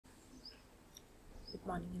Good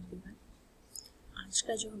morning everyone. आज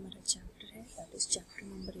का जो हमारा चैप्टर है that is chapter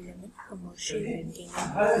number 11 commercial banking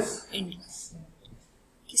in India.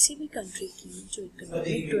 किसी भी कंट्री की जो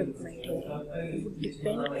इकोनॉमिक डेवलपमेंट है वो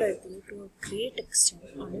डिपेंड करती है to a great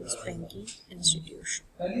extent on it's banking institution,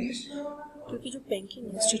 क्योंकि जो बैंकिंग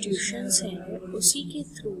इंस्टीट्यूशंस हैं उसी के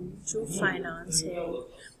थ्रू जो फाइनेंस है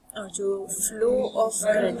और जो फ्लो ऑफ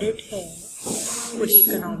क्रेडिट है पूरी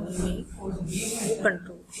इकोनॉमी में वो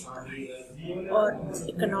कंट्रोल होता है। और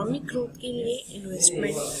इकोनॉमिक ग्रोथ के लिए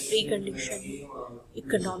इन्वेस्टमेंट प्री कंडीशन है।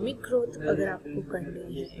 इकोनॉमिक ग्रोथ अगर आपको करनी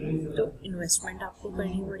है तो इन्वेस्टमेंट आपको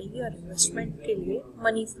करनी पड़ेगी और इन्वेस्टमेंट के लिए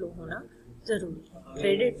मनी फ्लो होना ज़रूरी है,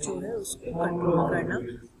 क्रेडिट जो है उसको कंट्रोल करना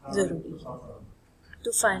ज़रूरी है।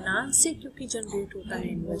 तो फाइनेंस से क्योंकि जनरेट होता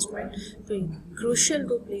है इन्वेस्टमेंट, तो क्रूशियल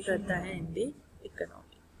रोल प्ले करता है इन द इकोनॉमी।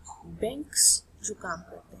 बैंक्स जो काम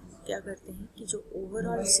करते हैं क्या करते हैं कि जो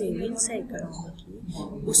ओवरऑल सेविंग्स है इकोनॉमी की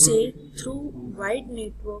उसे through wide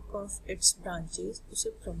network of its branches उसे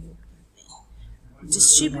प्रमोट करते हैं,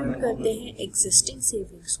 डिस्ट्रीब्यूट करते हैं एग्जिस्टिंग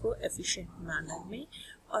सेविंग्स को एफिशिएंट मैनर में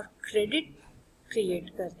और क्रेडिट क्रिएट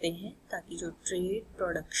करते हैं ताकि जो ट्रेड,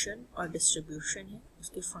 प्रोडक्शन और डिस्ट्रीब्यूशन है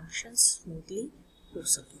उसके फंक्शंस स्मूथली हो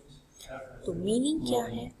सके। तो मीनिंग क्या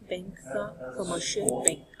है बैंक का, कमर्शियल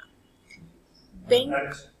बैंक का?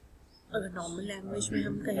 बैंक अगर नॉर्मल लैंग्वेज में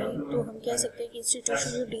हम कहें तो हम कह सकते हैं कि इंस्टीट्यूशन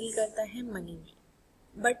जो डील करता है मनी में,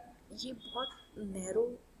 बट ये बहुत नैरो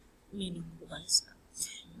मीनिंग होगा इसका।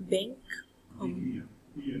 बैंक हम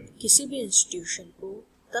किसी भी इंस्टीट्यूशन को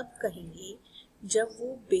तब कहेंगे जब वो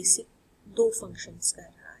बेसिक दो फंक्शंस कर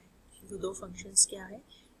रहा है। वो दो फंक्शंस क्या है?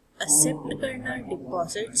 एक्सेप्ट करना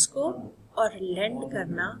डिपॉजिट्स को और लेंड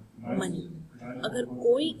करना मनी। अगर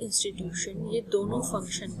कोई इंस्टीट्यूशन ये दोनों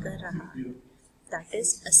फंक्शन कर रहा है, that is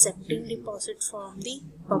accepting deposit from the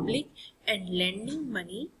public and lending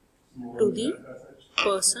money to the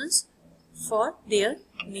persons for their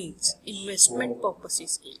needs, investment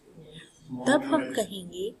purposes के लिए, तब हम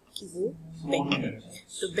कहेंगे कि वो बैंक है।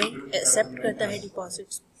 तो बैंक एक्सेप्ट करता है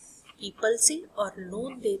डिपॉजिट्स पीपल से और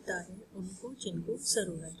लोन देता है उनको जिनको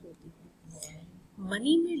ज़रूरत होती है।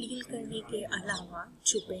 मनी में डील करने के अलावा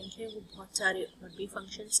जो बैंक है वो बहुत सारे और भी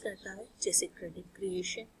फंक्शंस करता है, जैसे credit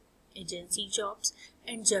creation, agency jobs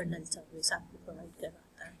and journal service आपको प्रोवाइड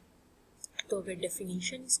करवाता है। तो अगर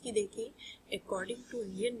डेफिनेशन इसकी देखें, according to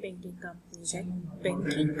Indian banking companies act,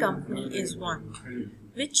 banking company is one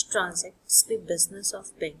which transacts the business of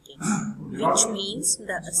banking, which means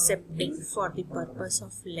the accepting for the purpose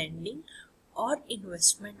of lending or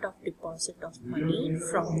investment of deposit of money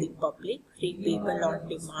from the public, repayable on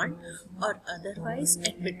demand or otherwise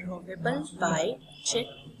and withdrawable by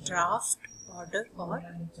check, draft, order और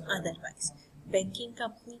otherwise. Banking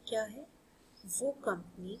company क्या है? वो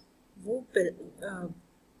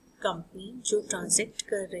company जो transact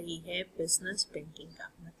कर रही है business banking का,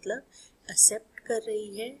 मतलब एक्सेप्ट कर रही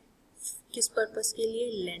है किस पर्पस के लिए?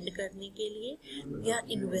 लेंड करने के लिए या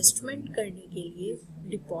इन्वेस्टमेंट करने के लिए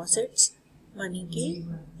डिपॉजिट्स मनी के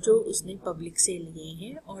जो उसने पब्लिक से लिए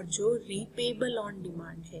हैं और जो रीपेबल ऑन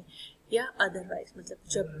डिमांड है या अदरवाइज, मतलब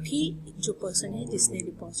जब भी जो पर्सन है जिसने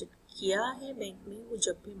डिपॉजिट किया है बैंक में वो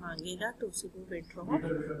जब भी मांगेगा तो उसे वो विड्रॉ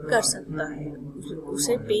कर सकता है,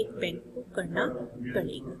 उसे पे बैंक को करना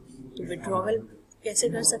पड़ेगा। तो विड्रॉवल कैसे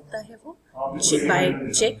कर सकता है वो? बाय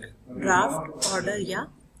चेक, ड्राफ्ट, ऑर्डर या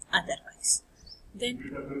अदरवाइज। देन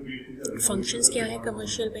फंक्शंस क्या है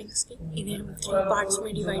कमर्शियल बैंक्स के? इन्हें हम 3 पार्ट्स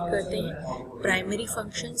में डिवाइड करते हैं, primary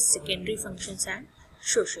functions, secondary functions and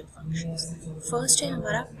social functions. First है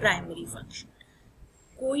हमारा प्राइमरी फंक्शन।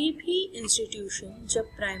 कोई भी इंस्टीट्यूशन जब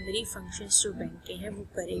प्राइमरी फंक्शंस जो बैंक के हैं वो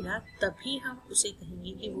करेगा तभी हम उसे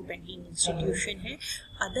कहेंगे कि वो बैंकिंग इंस्टीट्यूशन है,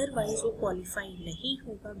 अदरवाइज वो क्वालिफाई नहीं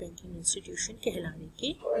होगा बैंकिंग इंस्टीट्यूशन कहलाने के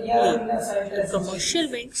लिए। तो कमर्शियल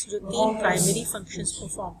बैंक्स जो 3 प्राइमरी फंक्शंस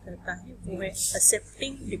परफॉर्म करता है वो है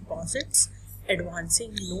accepting deposits,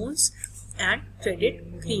 advancing loans and credit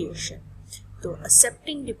creation. तो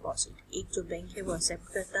एक्सेप्टिंग डिपॉजिट, एक जो बैंक है वो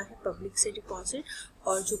एक्सेप्ट करता है पब्लिक से डिपॉजिट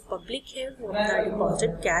और जो पब्लिक है वो अपना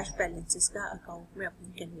डिपॉजिट कैश बैलेंसेस का अकाउंट में अपनी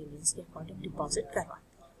कन्वीनियंस के अकॉर्डिंग डिपॉजिट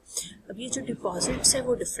करवाते हैं। अब ये जो डिपॉजिट्स है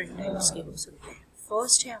वो डिफरेंट टाइप्स के हो सकते हैं।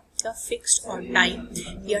 फर्स्ट है आपका फिक्स्ड और टाइम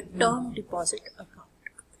या टर्म डिपॉजिट अकाउंट।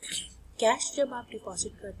 कैश जब आप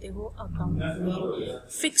डिपॉजिट करते हो अकाउंट में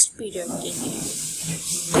फिक्स्ड पीरियड के लिए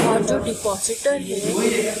और जो डिपॉजिटर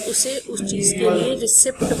है उसे उस चीज़ के लिए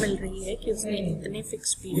रिसिप्ट मिल रही है कि उसने इतने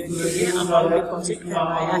फिक्स पीरियड के लिए अमाउंट डिपॉजिट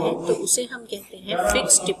करवाया है, तो उसे हम कहते हैं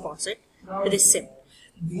फिक्स्ड डिपॉजिट रिसिप्ट।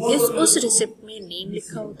 उस रिसिप्ट में नेम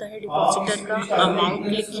लिखा होता है डिपॉजिटर का, अमाउंट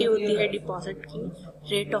लिखी होती है डिपॉजिट की,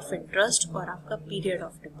 रेट ऑफ इंटरेस्ट और आपका पीरियड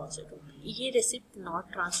ऑफ डिपॉजिट होता है। ये रेसिप्ट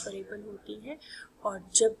नॉट ट्रांसफरेबल होती है, और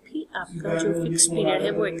जब भी आपका जो फिक्स पीरियड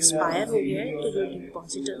है वो एक्सपायर हो गया है तो जो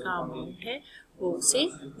डिपॉजिटर का अमाउंट है वो उसे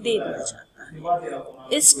दे दिया जाता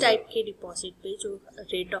है। इस टाइप के डिपॉजिट पे जो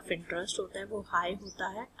रेट ऑफ इंटरेस्ट होता है वो हाई होता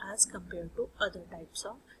है as compare to other types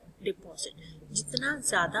of deposit. जितना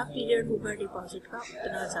ज़्यादा पीरियड होगा डिपॉजिट का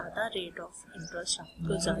उतना ज़्यादा रेट ऑफ इंटरेस्ट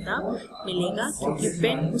आपको ज़्यादा मिलेगा, क्योंकि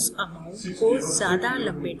बैंक उस अमाउंट को ज़्यादा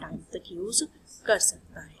लंबे टाइम तक यूज़ कर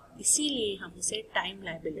सकता है। इसीलिए हम इसे time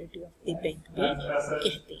liability of the bank भी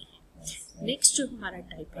कहते हैं। नेक्स्ट जो हमारा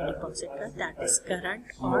टाइप है डिपॉजिट का, दैट इज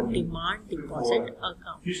करंट और डिमांड डिपॉजिट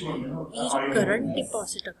अकाउंट। ये जो करंट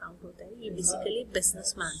डिपॉजिट अकाउंट होता है ये बेसिकली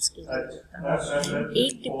बिजनेसमैन के लिए होता है।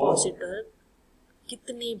 एक डिपॉजिटर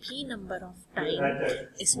कितने भी नंबर ऑफ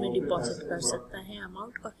टाइम इसमें डिपॉजिट कर सकता है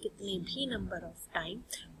अमाउंट, और कितने भी नंबर ऑफ टाइम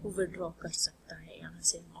वो विड्रॉ कर सकता है यहाँ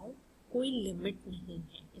से अमाउंट। कोई लिमिट नहीं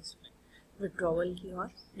है इसमें विड्रॉवल की और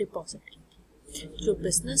डिपॉजिट की। जो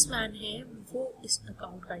बिजनेसमैन है वो इस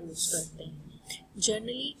अकाउंट का यूज करते हैं।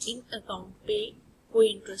 जनरली इन अकाउंट पे कोई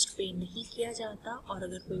इंटरेस्ट पे नहीं किया जाता, और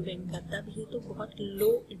अगर कोई बैंक करता भी है तो बहुत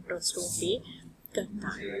लो इंटरेस्ट पे करता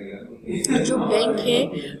है। जो बैंक है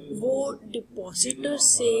वो डिपॉजिटर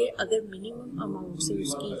से अगर मिनिमम अमाउंट से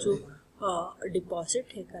उसकी जो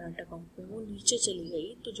डिपॉजिट है करंट अकाउंट में वो नीचे चली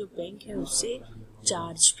गई तो जो बैंक है उससे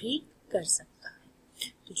चार्ज भी कर सकता है।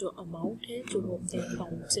 तो जो अमाउंट है जो वो अपने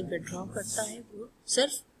अकाउंट से विड्रॉ करता है वो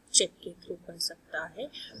सिर्फ चेक के थ्रू कर सकता है,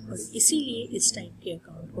 और इसीलिए इस टाइप के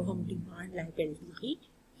अकाउंट को हम डिमांड लायबिलिटी भी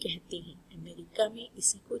कहते हैं। अमेरिका में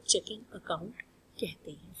इसी को चेकिंग अकाउंट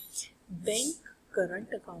कहते हैं। बैंक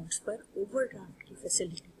करंट अकाउंट्स पर ओवरड्राफ्ट की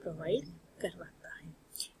फैसिलिटी प्रोवाइड करवाता है।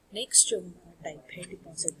 नेक्स्ट जो टाइप है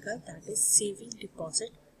डिपॉजिट का, that is saving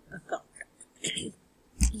deposit account.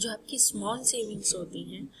 जो आपकी स्मॉल सेविंग्स होती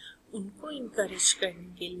हैं उनको इनकरेज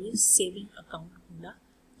करने के लिए सेविंग अकाउंट खोला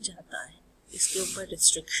जाता है। इसके ऊपर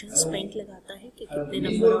रिस्ट्रिक्शंस बैंक लगाता है कि कितने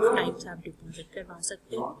नंबर ऑफ टाइम्स आप डिपॉजिट करवा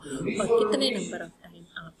सकते हो और कितने नंबर ऑफ टाइम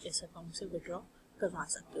आप इस अकाउंट से विड्रॉ करवा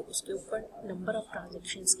सकते हो। उसके ऊपर नंबर ऑफ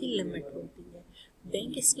ट्रांजैक्शंस की लिमिट होती है।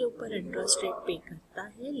 बैंक इसके ऊपर इंटरेस्ट रेट पे करता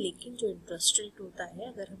है, लेकिन जो इंटरेस्ट रेट होता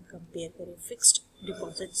है अगर हम कंपेयर करें फिक्स्ड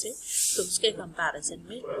डिपॉजिट से तो उसके कंपैरिजन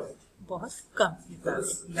में बहुत कम होता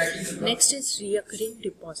है। Next is recurring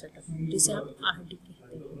deposit account, जिसे हम आरडी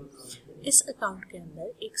कहते हैं। इस अकाउंट के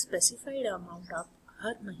अंदर एक स्पेसिफाइड अमाउंट आप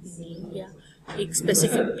हर महीने या एक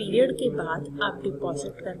स्पेसिफिक पीरियड के बाद आप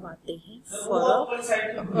डिपॉजिट करवाते हैं for a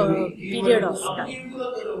period of time.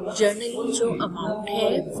 Generally जो अमाउंट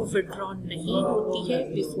है वो विड्रॉ नहीं होती है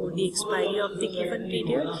before the expiry of the given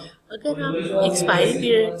period. अगर आप एक्सपायरी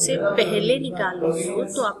पीरियड से पहले निकाल रहे हो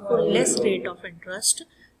तो आपको लेस रेट ऑफ इंटरेस्ट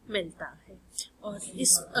मिलता है, और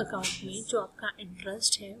इस अकाउंट में जो आपका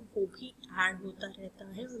इंटरेस्ट है वो भी ऐड होता रहता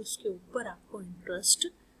है और उसके ऊपर आपको इंटरेस्ट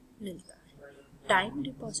मिलता है। टाइम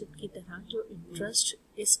डिपॉजिट की तरह जो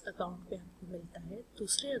इंटरेस्ट इस अकाउंट पे आपको मिलता है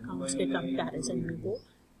दूसरे अकाउंट्स के कंपैरिजन में वो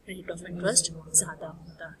रेट ऑफ इंटरेस्ट ज़्यादा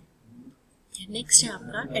होता है। नेक्स्ट है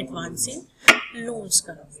आपका एडवांसिंग लोन्स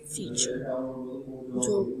का फीचर,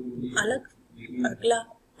 जो अगला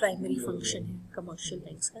प्राइमरी फंक्शन है कमर्शियल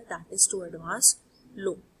बैंक्स का, that is to advance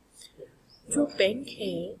loan. जो बैंक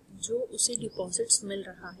है जो उसे डिपॉजिट्स मिल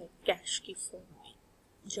रहा है कैश की फॉर्म में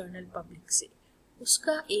जनरल पब्लिक से,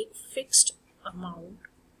 उसका एक फिक्स्ड अमाउंट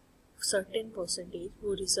सर्टेन परसेंटेज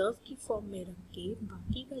वो रिजर्व की फॉर्म में रख के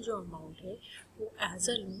बाकी का जो अमाउंट है वो एज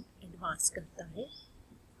अ लोन एडवांस करता है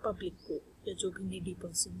पब्लिक को या जो भी नीडी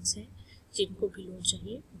पर्सन्स हैं जिनको भी लोन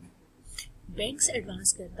चाहिए। बैंक्स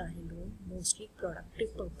एडवांस करता है लोन मोस्टली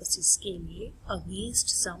प्रोडक्टिव पर्पसेस के लिए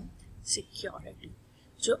अगेंस्ट सम सिक्योरिटी।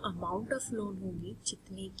 जो अमाउंट ऑफ लोन होगी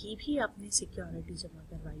जितने की भी आपने सिक्योरिटी जमा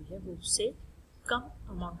करवाई है वो उससे कम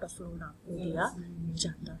अमाउंट ऑफ लोन आपको दिया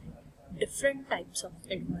जाता है। Different types of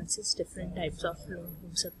advances, different types of loan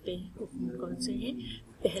हो सकते हैं। वो कौन से हैं?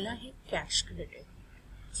 पहला है कैश क्रेडिट।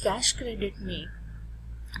 कैश क्रेडिट में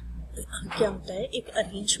क्या होता है, एक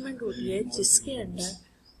अरेंजमेंट होती है जिसके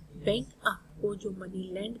अंदर बैंक आपको जो मनी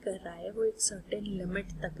लेंड कर रहा है वो एक सर्टेन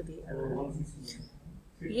लिमिट तक दे रहा है।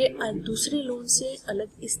 ये दूसरे लोन से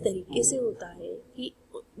अलग इस तरीके से होता है कि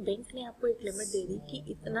बैंक ने आपको एक लिमिट दे दी कि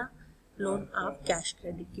इतना लोन आप कैश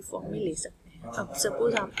क्रेडिट की फॉर्म में ले सकते हैं। अब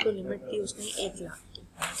सपोज आपको लिमिट दी उसने 1 लाख की।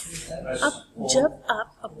 अब जब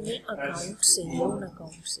आप अपने अकाउंट से, लोन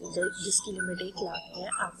अकाउंट से जिसकी लिमिट 1 लाख है,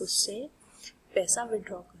 आप उससे पैसा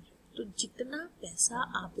विड्रॉ कर रहे हो, तो जितना पैसा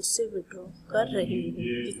आप उससे विड्रॉ कर रहे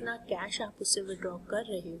हो, जितना कैश आप उससे विड्रॉ कर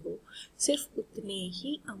रहे हो, सिर्फ उतने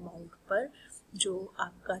ही अमाउंट पर जो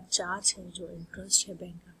आपका चार्ज है, जो इंटरेस्ट है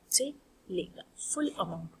बैंक आपसे लेगा, फुल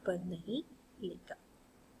अमाउंट पर नहीं लेगा।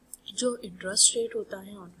 जो इंटरेस्ट रेट होता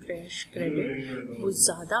है ऑन कैश क्रेडिट वो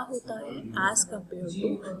ज़्यादा होता है एज कम्पेयर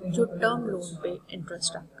टू जो टर्म लोन पे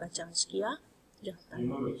इंटरेस्ट आपका चार्ज किया जाता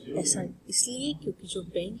है। ऐसा इसलिए क्योंकि जो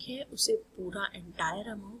बैंक है उसे पूरा एंटायर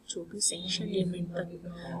अमाउंट जो भी सैंक्शन लिमिट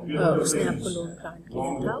तक उसने आपको लोन ग्रांट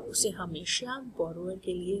किया था उसे हमेशा बोरोवर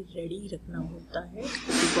के लिए रेडी रखना होता है,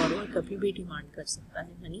 क्योंकि बोरोवर कभी भी डिमांड कर सकता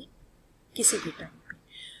है मनी किसी भी टाइम पे।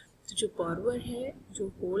 तो जो बोरोवर है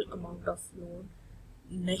जो होल अमाउंट ऑफ लोन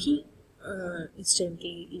नहीं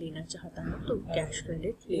इंस्टेंटली लेना चाहता है तो कैश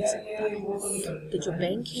क्रेडिट ले सकता है। तो जो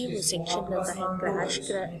बैंक है वो सैंक्शन करता है cash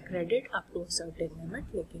credit up to certain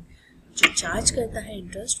limit, लेकिन जो चार्ज करता है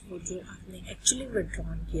इंटरेस्ट वो जो आपने एक्चुअली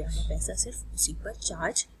विड्रॉन किया है पैसा सिर्फ उसी पर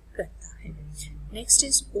चार्ज करता है। Next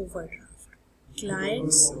is overdraft.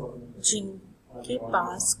 क्लाइंट्स जिनके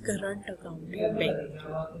पास करंट अकाउंट है बैंक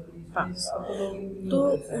के पास, तो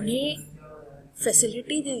उन्हें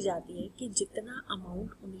फैसिलिटी दी जाती है कि जितना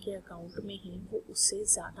अमाउंट उनके अकाउंट में है वो उससे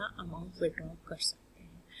ज़्यादा अमाउंट विड्रॉ कर सकते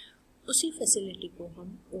हैं। उसी फैसिलिटी को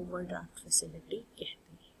हम ओवरड्राफ्ट फैसिलिटी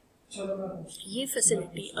कहते हैं। ये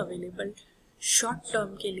फैसिलिटी अवेलेबल शॉर्ट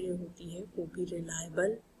टर्म के लिए होती है, वो भी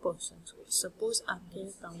रिलायबल पर्सन को। सपोज आपके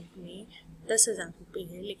अकाउंट में 10,000 रुपये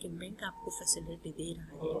है लेकिन बैंक आपको फैसिलिटी दे रहा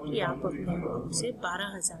है कि आप अपने अकाउंट से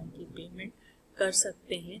 12,000 की पेमेंट कर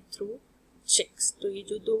सकते हैं थ्रू चेक्स। तो ये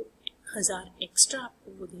जो 2,000 एक्स्ट्रा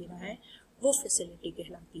आपको वो दे रहा है वो फैसिलिटी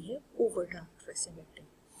कहलाती है ओवरड्राफ्ट फैसिलिटी।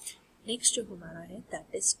 नेक्स्ट जो हमारा है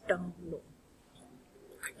that is term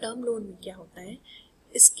loan. Term loan में क्या होता है,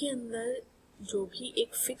 इसके अंदर जो भी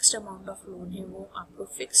एक फिक्स्ड अमाउंट ऑफ लोन है वो आपको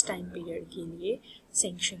फिक्स टाइम पीरियड के लिए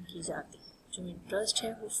सैंक्शन की जाती है। जो इंटरेस्ट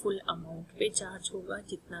है वो फुल अमाउंट पे चार्ज होगा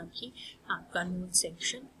जितना भी आपका लोन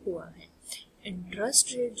सैंक्शन हुआ है।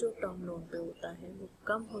 इंटरेस्ट रेट जो टर्म लोन पे होता है वो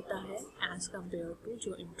कम होता है एज कम्पेयर टू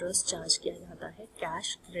जो इंटरेस्ट चार्ज किया जाता है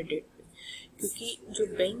कैश क्रेडिट पे, क्योंकि जो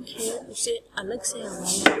बैंक है उसे अलग से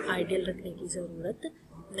अमाउंट आइडियल रखने की ज़रूरत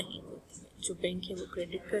नहीं होती है। जो बैंक है वो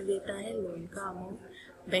क्रेडिट कर देता है लोन का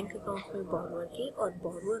अमाउंट बैंक अकाउंट में बोरोवर के, और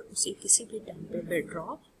बोरोवर उसे किसी भी टाइम पे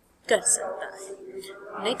विड्रॉ कर सकता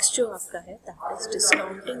है। नेक्स्ट जो आपका है that is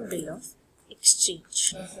discounting bill of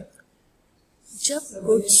exchange. जब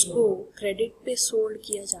गुड्स को क्रेडिट पे सोल्ड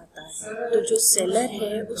किया जाता है तो जो सेलर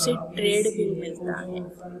है उसे ट्रेड बिल मिलता है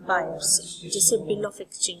बायर से, जिसे बिल ऑफ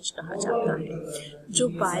एक्सचेंज कहा जाता है। जो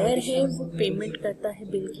बायर है वो पेमेंट करता है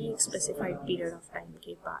बिल की एक स्पेसिफाइड पीरियड ऑफ टाइम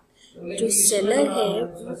के बाद। जो सेलर है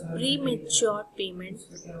वो प्री मेच्योर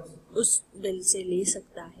पेमेंट उस बिल से ले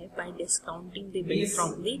सकता है bye discounting the bill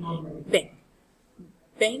from the bank.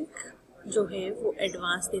 Bank जो है वो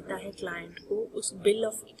एडवांस देता है क्लाइंट को उस बिल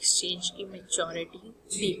ऑफ एक्सचेंज की मैच्योरिटी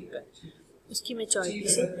देखकर, उसकी मैच्योरिटी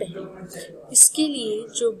से पहले। इसके लिए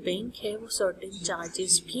जो बैंक है वो सर्टेन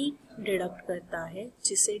चार्जेस भी डिडक्ट करता है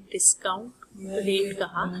जिसे डिस्काउंट रेट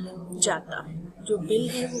कहा जाता है। जो बिल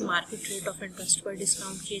है वो मार्केट रेट ऑफ इंटरेस्ट पर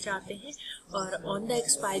डिस्काउंट किए जाते हैं, और on the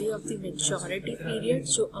expiry of the maturity period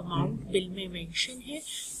जो अमाउंट बिल में मेंशन है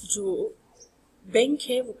जो बैंक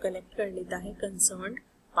है वो कलेक्ट कर लेता है concerned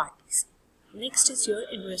parties. Next is your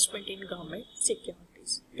investment in government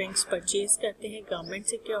securities. Banks purchase करते हैं गवर्नमेंट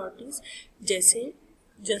सिक्योरिटीज, जैसे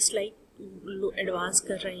जस्ट लाइक एडवांस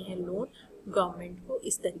कर रहे हैं लोन गवर्नमेंट को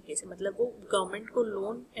इस तरीके से, मतलब वो गवर्नमेंट को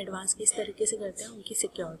लोन एडवांस किस तरीके से करते हैं उनकी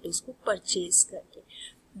सिक्योरिटीज को परचेज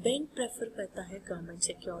करके। बैंक प्रेफर करता है गवर्नमेंट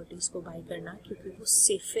सिक्योरिटीज को बाय करना क्योंकि वो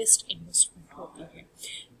सेफेस्ट इन्वेस्टमेंट होती है।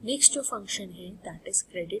 नेक्स्ट जो फंक्शन है दैट इज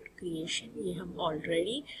क्रेडिट क्रिएशन। ये हम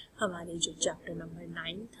ऑलरेडी हमारे जो चैप्टर नंबर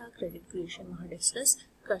 9 था क्रेडिट क्रिएशन वहाँ डिस्कस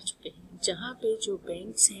कर चुके हैं, जहाँ पे जो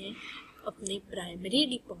बैंक्स हैं अपने प्राइमरी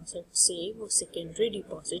डिपॉजिट से वो सेकेंडरी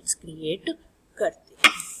डिपॉजिट्स क्रिएट करते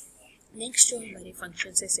हैं। नेक्स्ट जो हमारे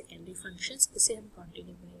फंक्शंस है सेकेंडरी फंक्शंस, इसे हम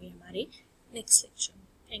कंटिन्यू करेंगे हमारे नेक्स्ट लेक्चर में।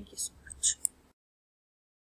 Thank you so much.